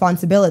have a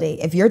responsibility.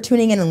 If you're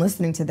tuning in and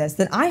listening to this,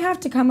 then I have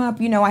to come up,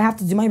 you know, I have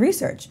to do my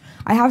research.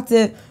 I have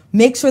to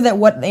make sure that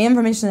what the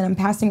information that I'm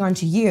passing on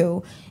to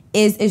you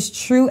is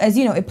true as,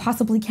 you know, it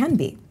possibly can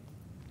be.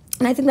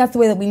 And I think that's the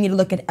way that we need to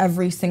look at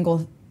every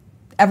single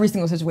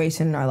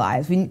situation in our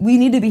lives. We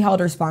need to be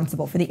held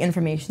responsible for the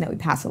information that we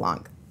pass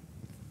along.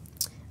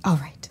 All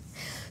right.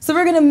 So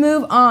we're going to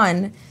move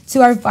on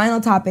to our final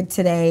topic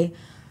today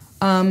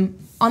on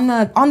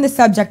the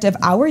subject of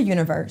our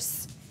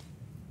universe.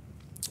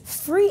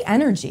 Free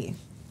energy.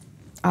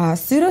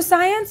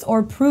 Pseudoscience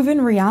or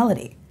proven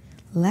reality?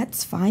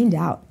 Let's find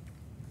out.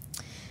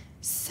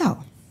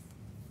 So,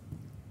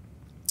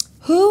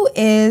 who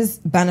is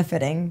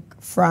benefiting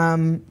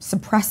from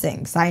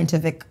suppressing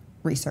scientific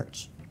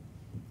research?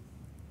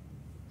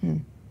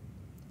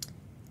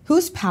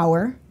 Whose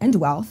power and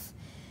wealth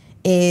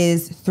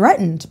is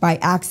threatened by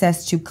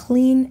access to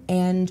clean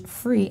and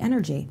free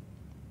energy?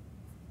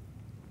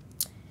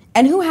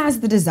 And who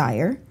has the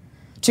desire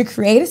to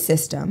create a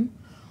system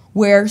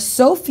where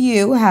so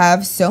few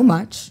have so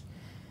much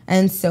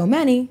and so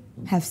many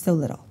have so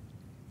little?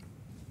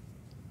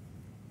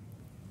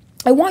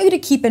 I want you to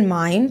keep in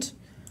mind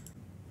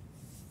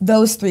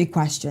those three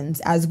questions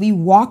as we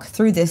walk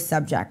through this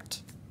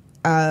subject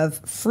of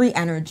free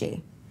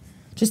energy.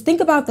 Just think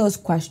about those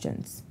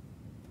questions.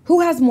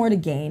 Who has more to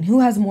gain? Who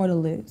has more to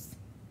lose?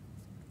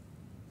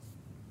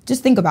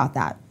 Just think about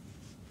that.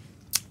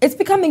 It's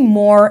becoming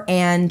more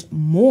and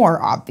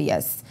more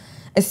obvious,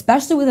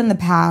 especially within the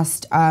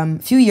past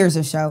few years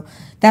or so,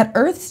 that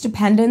Earth's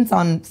dependence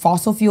on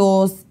fossil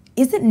fuels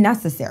isn't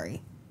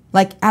necessary,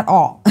 like at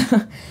all.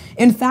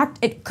 In fact,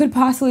 it could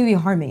possibly be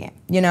harming it.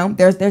 You know,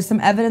 there's some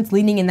evidence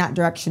leaning in that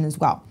direction as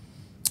well.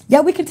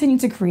 Yet we continue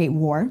to create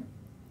war.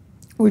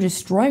 We're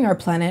destroying our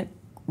planet,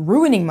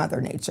 ruining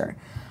Mother Nature,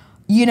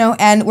 you know,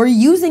 and we're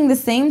using the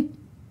same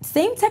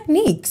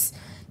techniques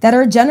that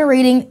are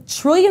generating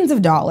trillions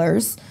of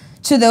dollars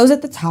to those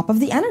at the top of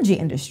the energy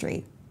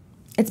industry.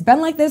 It's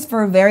been like this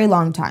for a very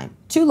long time,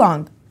 too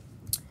long.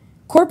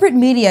 Corporate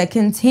media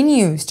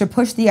continues to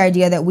push the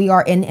idea that we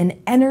are in an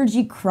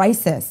energy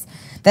crisis,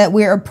 that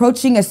we're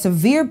approaching a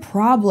severe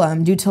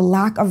problem due to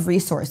lack of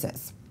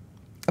resources.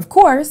 Of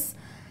course,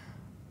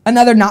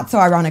 another not so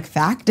ironic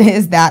fact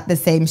is that the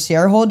same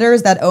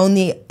shareholders that own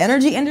the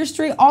energy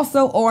industry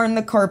also own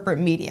the corporate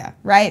media,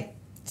 right?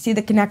 See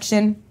the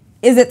connection?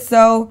 Is it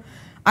so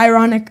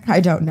ironic? I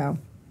don't know.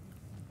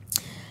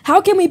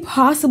 How can we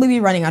possibly be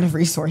running out of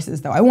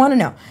resources though? I want to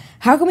know.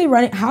 How can we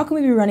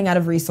be running out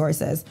of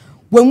resources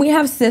when we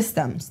have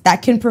systems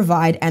that can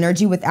provide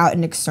energy without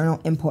an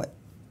external input?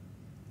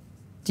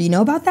 Do you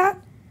know about that?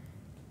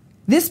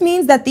 This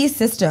means that these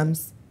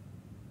systems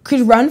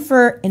could run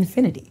for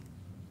infinity,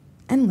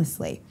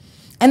 endlessly,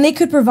 and they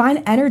could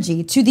provide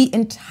energy to the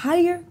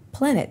entire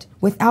planet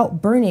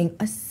without burning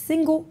a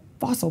single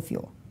fossil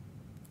fuel.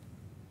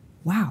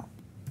 Wow.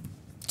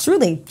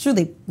 Truly,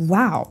 truly,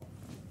 wow.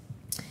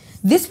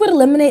 This would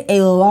eliminate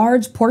a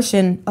large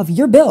portion of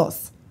your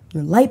bills,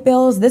 your light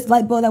bills, this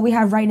light bill that we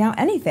have right now,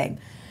 anything.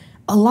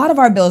 A lot of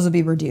our bills would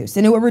be reduced,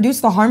 and it would reduce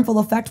the harmful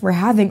effect we're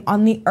having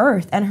on the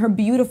earth and her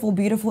beautiful,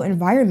 beautiful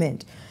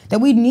environment that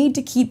we need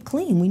to keep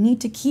clean. We need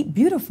to keep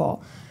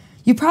beautiful.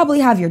 You probably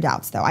have your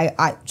doubts, though.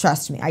 I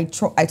trust me. I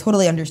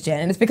totally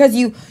understand. And it's because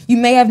you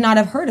may have not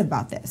have heard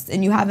about this,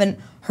 and you haven't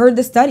heard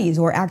the studies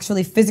or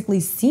actually physically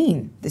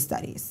seen the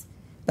studies.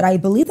 But I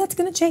believe that's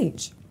going to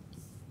change.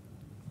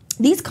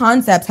 These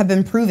concepts have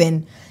been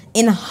proven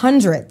in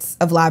hundreds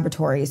of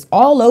laboratories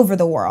all over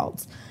the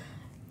world,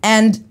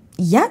 and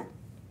yet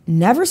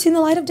never seen the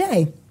light of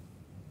day.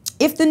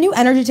 If the new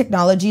energy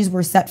technologies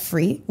were set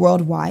free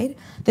worldwide,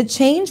 the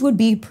change would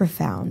be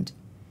profound.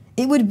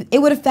 It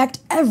would affect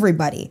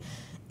everybody.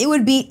 It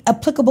would be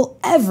applicable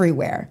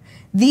everywhere.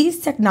 These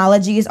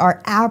technologies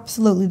are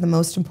absolutely the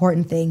most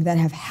important thing that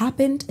have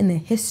happened in the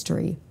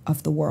history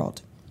of the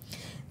world.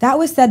 That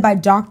was said by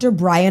Dr.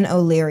 Brian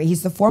O'Leary.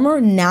 He's the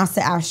former NASA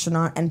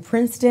astronaut and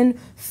Princeton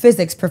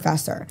physics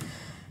professor.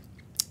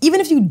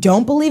 Even if you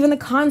don't believe in the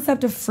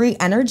concept of free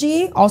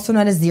energy, also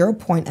known as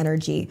zero-point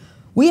energy,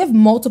 we have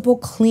multiple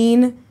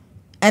clean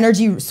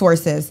energy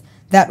sources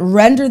that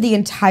render the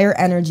entire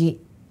energy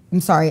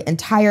industry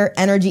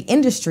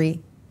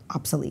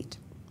obsolete.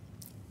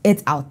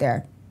 It's out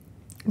there.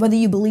 Whether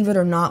you believe it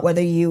or not,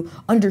 whether you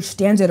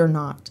understand it or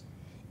not,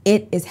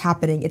 it is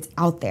happening. It's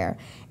out there.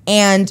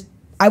 And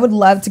I would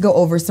love to go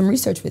over some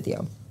research with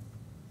you.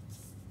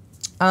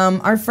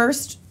 Our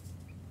first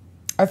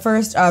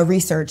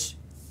research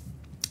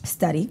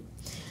study.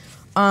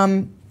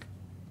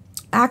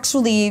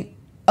 Actually,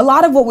 a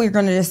lot of what we're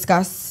going to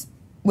discuss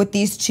with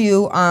these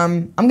two,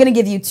 I'm going to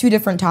give you two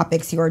different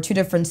topics here, or two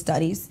different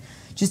studies,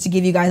 just to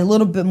give you guys a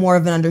little bit more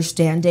of an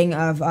understanding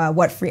of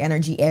what free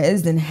energy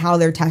is and how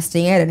they're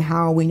testing it and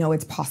how we know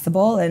it's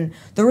possible and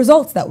the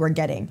results that we're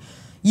getting.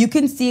 You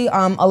can see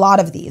a lot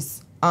of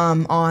these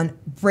on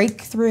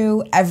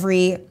Breakthrough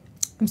Energy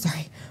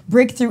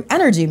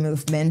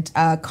Movement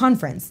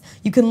conference.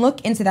 You can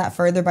look into that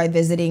further by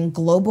visiting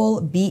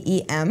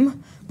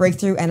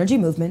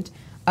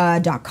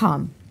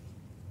breakthroughenergymovement.com.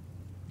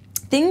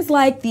 Things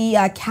like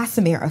the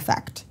Casimir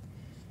effect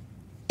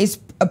is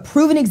a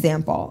proven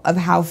example of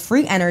how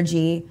free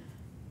energy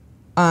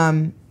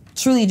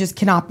truly just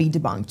cannot be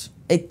debunked.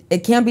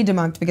 It can't be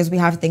debunked because we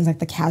have things like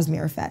the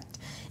Casimir effect.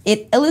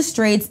 It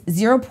illustrates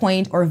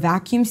zero-point or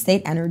vacuum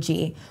state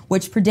energy,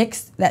 which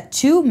predicts that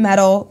two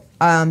metal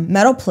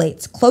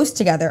plates close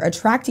together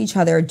attract each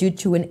other due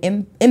to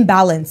an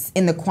imbalance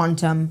in the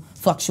quantum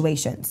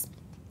fluctuations.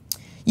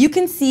 You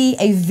can see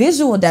a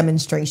visual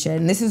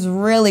demonstration. This is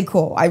really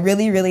cool. I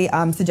really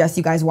suggest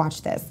you guys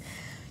watch this.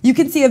 You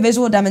can see a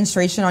visual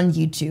demonstration on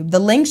YouTube. The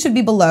link should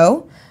be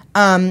below,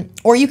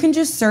 or you can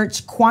just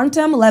search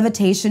quantum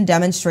levitation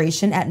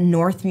demonstration at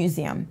North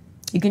Museum.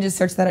 You can just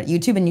search that at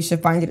YouTube and you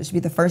should find it. It should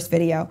be the first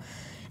video.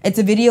 It's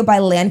a video by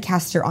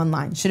Lancaster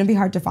Online. Shouldn't be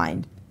hard to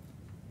find.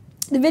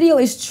 The video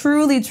is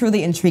truly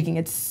intriguing.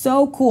 It's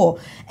so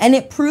cool. And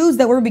it proves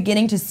that we're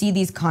beginning to see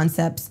these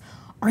concepts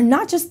are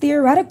not just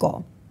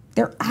theoretical.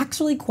 They're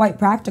actually quite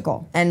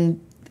practical. And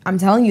I'm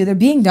telling you, they're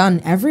being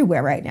done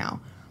everywhere right now.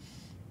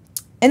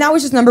 And that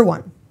was just number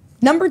one.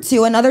 Number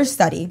two, another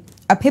study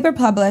a paper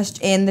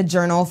published in the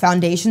journal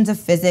Foundations of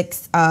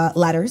Physics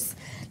Letters.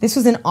 This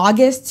was in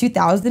August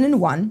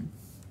 2001.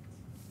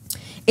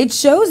 It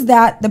shows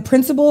that the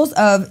principles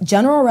of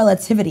general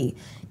relativity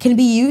can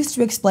be used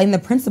to explain the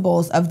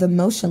principles of the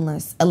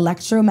motionless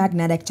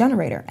electromagnetic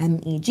generator,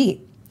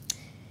 MEG.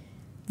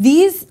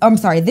 This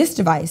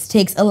device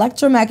takes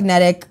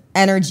electromagnetic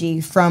energy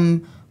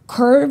from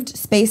curved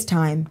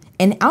space-time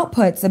and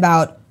outputs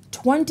about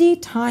 20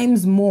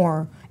 times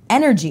more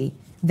energy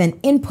than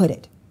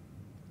inputted.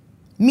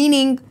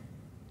 Meaning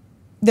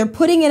they're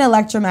putting in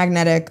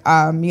electromagnetic,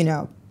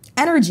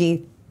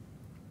 energy,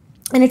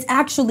 and it's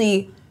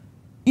actually,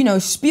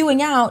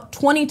 spewing out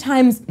 20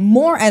 times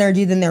more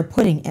energy than they're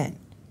putting in.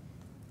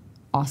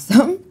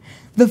 Awesome.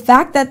 The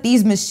fact that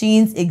these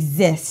machines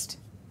exist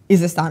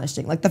is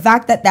astonishing. Like the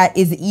fact that that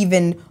is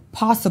even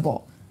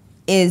possible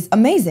is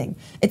amazing.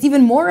 It's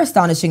even more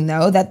astonishing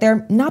though that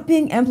they're not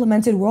being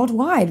implemented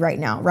worldwide right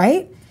now,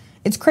 right?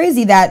 It's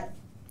crazy that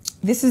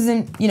this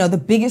isn't, the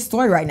biggest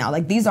story right now.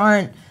 Like things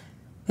aren't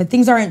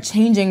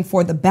changing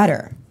for the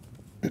better.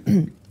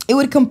 It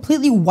would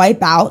completely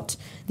wipe out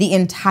the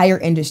entire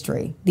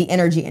industry, the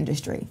energy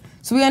industry.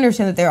 So we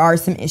understand that there are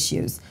some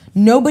issues.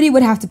 Nobody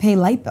would have to pay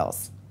light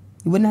bills.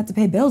 You wouldn't have to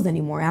pay bills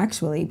anymore,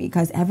 actually,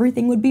 because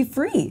everything would be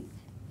free.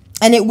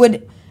 And it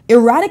would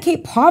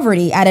eradicate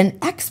poverty at an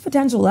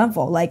exponential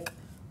level, like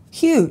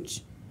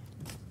huge.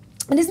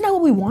 And isn't that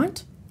what we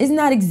want? Isn't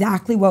that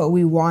exactly what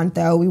we want,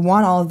 though? We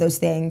want all of those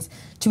things,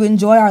 to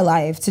enjoy our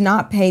life, to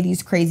not pay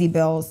these crazy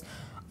bills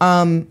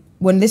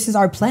when this is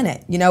our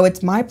planet.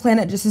 It's my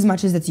planet just as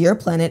much as it's your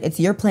planet.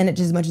 It's your planet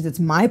just as much as it's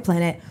my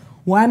planet.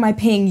 Why am I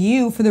paying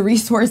you for the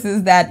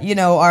resources that,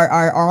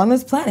 are on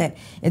this planet?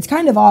 It's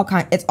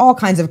all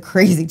kinds of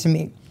crazy to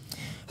me.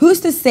 Who's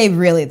to say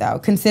really, though,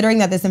 considering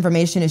that this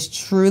information is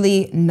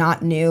truly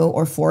not new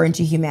or foreign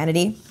to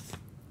humanity?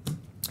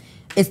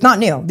 It's not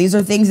new. These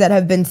are things that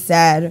have been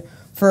said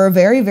for a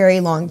very,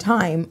 very long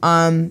time.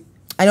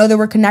 I know there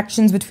were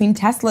connections between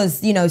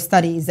Tesla's,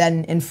 studies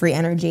and free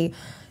energy.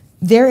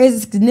 There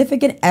is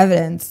significant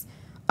evidence.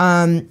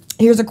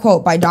 Here's a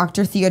quote by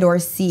Dr. Theodore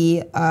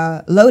C.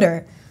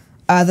 Loader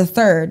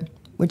III,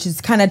 which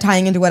is kind of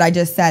tying into what I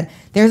just said.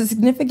 There's a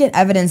significant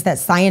evidence that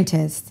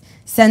scientists,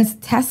 since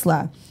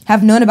Tesla,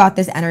 have known about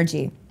this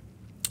energy,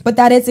 but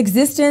that its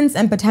existence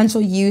and potential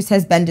use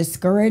has been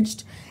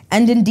discouraged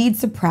and indeed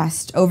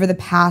suppressed over the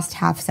past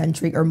half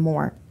century or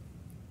more.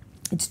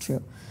 It's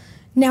true.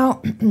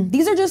 Now,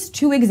 these are just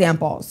two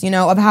examples,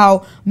 of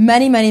how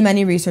many, many,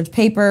 many research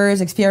papers,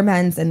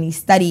 experiments, and these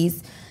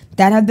studies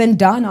that have been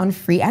done on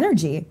free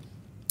energy.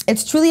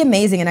 It's truly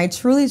amazing, and I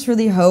truly,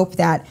 truly hope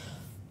that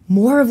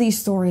more of these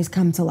stories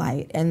come to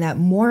light and that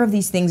more of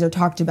these things are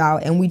talked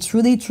about and we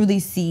truly, truly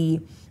see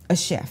a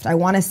shift. I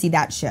want to see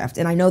that shift,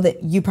 and I know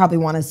that you probably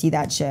want to see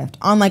that shift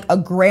on like a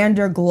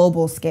grander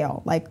global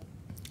scale, like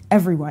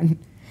everyone.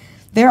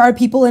 There are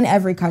people in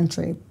every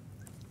country,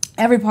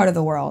 every part of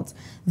the world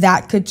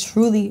that could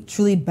truly,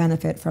 truly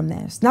benefit from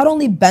this. Not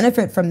only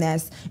benefit from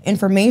this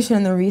information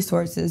and the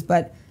resources,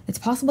 but it's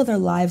possible their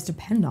lives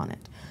depend on it.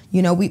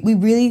 We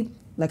really,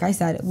 like I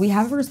said, we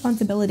have a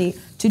responsibility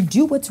to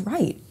do what's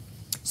right.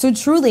 So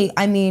truly,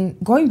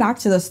 going back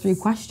to those three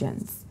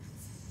questions,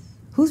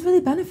 who's really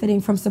benefiting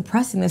from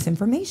suppressing this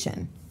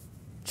information?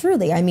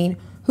 Truly,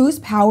 whose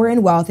power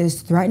and wealth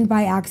is threatened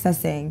by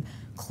accessing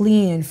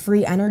clean and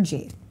free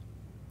energy?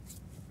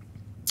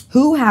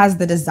 Who has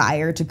the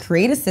desire to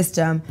create a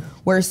system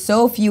where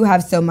so few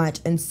have so much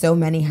and so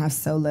many have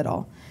so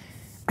little?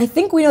 I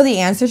think we know the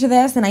answer to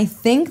this, and I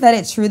think that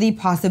it truly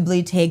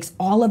possibly takes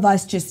all of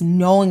us just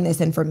knowing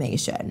this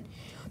information.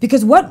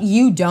 Because what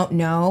you don't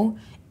know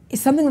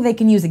is something that they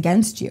can use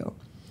against you.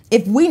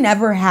 If we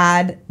never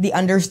had the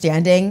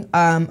understanding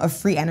of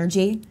free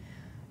energy,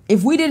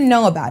 if we didn't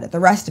know about it, the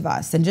rest of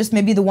us, and just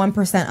maybe the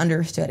 1%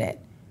 understood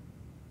it,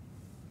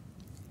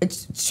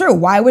 it's true.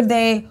 Why would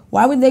they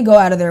go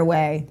out of their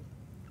way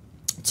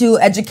to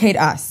educate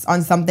us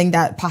on something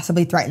that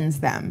possibly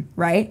threatens them,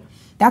 right?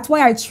 That's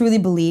why I truly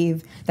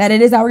believe that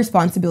it is our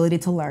responsibility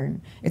to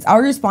learn. It's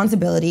our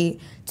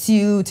responsibility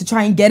to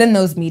try and get in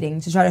those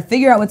meetings, to try to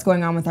figure out what's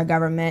going on with our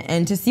government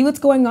and to see what's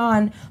going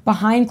on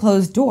behind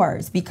closed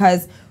doors,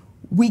 because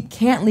we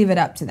can't leave it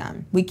up to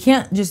them. We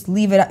can't just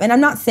leave it up. And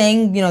I'm not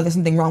saying, there's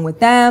something wrong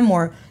with them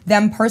or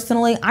them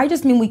personally. I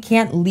just mean we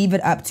can't leave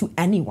it up to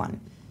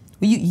anyone.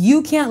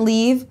 You can't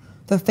leave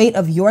the fate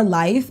of your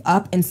life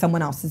up in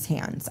someone else's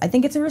hands. I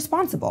think it's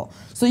irresponsible.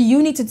 So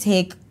you need to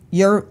take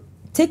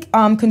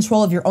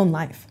control of your own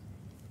life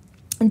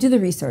and do the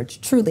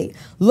research. Truly,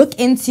 look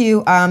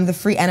into the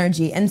free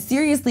energy and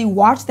seriously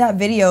watch that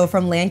video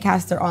from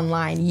Lancaster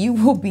Online. You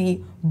will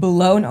be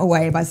blown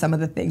away by some of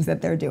the things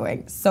that they're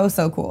doing. So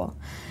cool.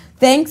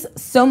 Thanks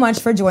so much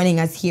for joining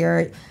us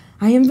here.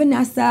 I am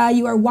Vanessa.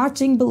 You are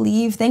watching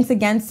Believe. Thanks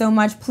again so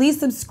much. Please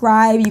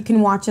subscribe. You can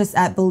watch us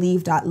at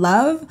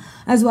believe.love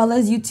as well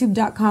as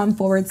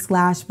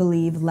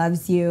youtube.com/Believe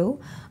Loves You.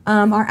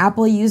 Our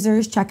Apple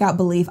users, check out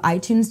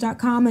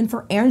believeitunes.com. And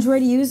for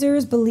Android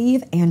users,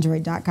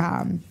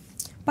 believeandroid.com.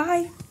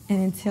 Bye.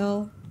 And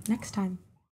until next time.